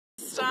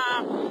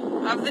stop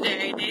of the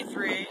day, day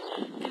 3,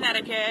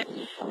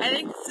 Conneticut. I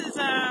think this is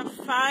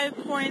 5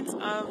 Points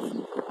of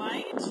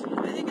Light,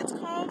 I think it's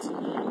called. I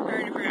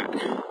already forgot.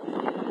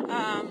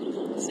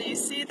 So you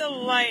see the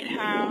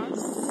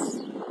lighthouse.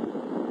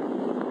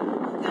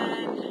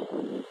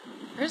 Then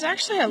there's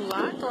actually a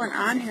lot going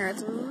on here.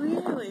 It's a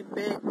really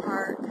big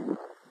park.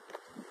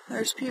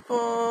 There's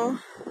people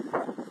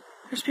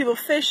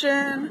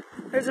fishing.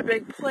 There's a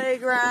big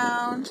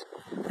playground.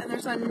 And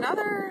there's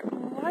another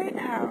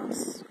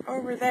lighthouse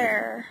over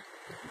there.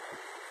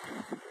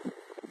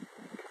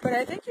 But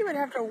I think you would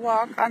have to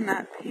walk on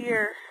that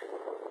pier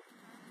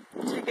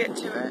to get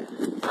to it.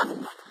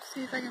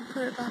 See if I can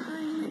put it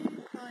behind me.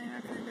 Probably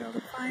not going to be able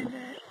to find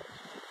it.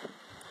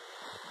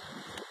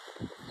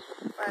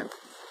 But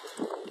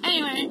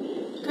anyway,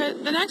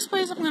 the next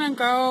place I'm going to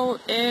go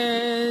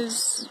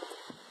is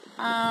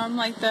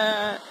like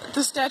the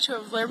Statue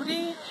of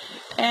Liberty.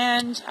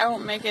 And I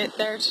won't make it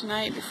there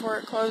tonight before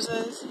it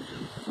closes.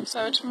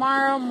 So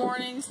tomorrow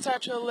morning,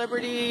 Statue of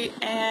Liberty,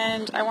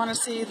 and I want to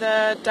see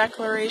the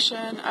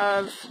Declaration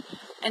of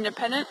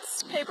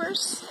Independence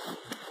papers.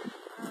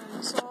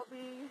 So I'll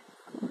be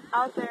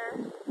out there,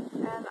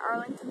 and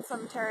Arlington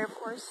Cemetery, of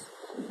course.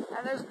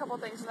 And there's a couple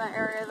things in that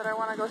area that I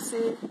want to go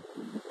see.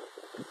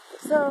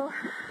 So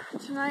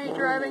tonight,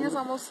 driving is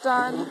almost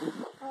done.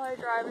 Probably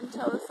drive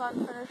until the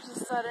sun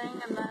finishes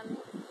setting, and then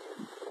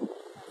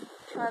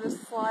try to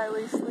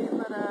slyly sleep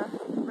at a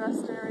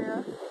rest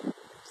area.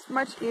 It's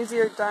much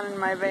easier done in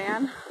my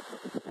van,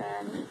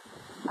 and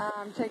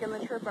I'm taking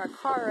the trip in a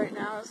car right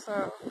now,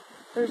 so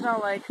there's no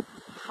like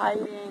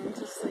hiding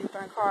to sleep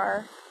in a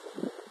car.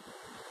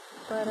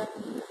 But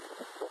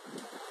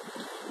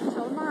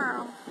until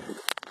tomorrow.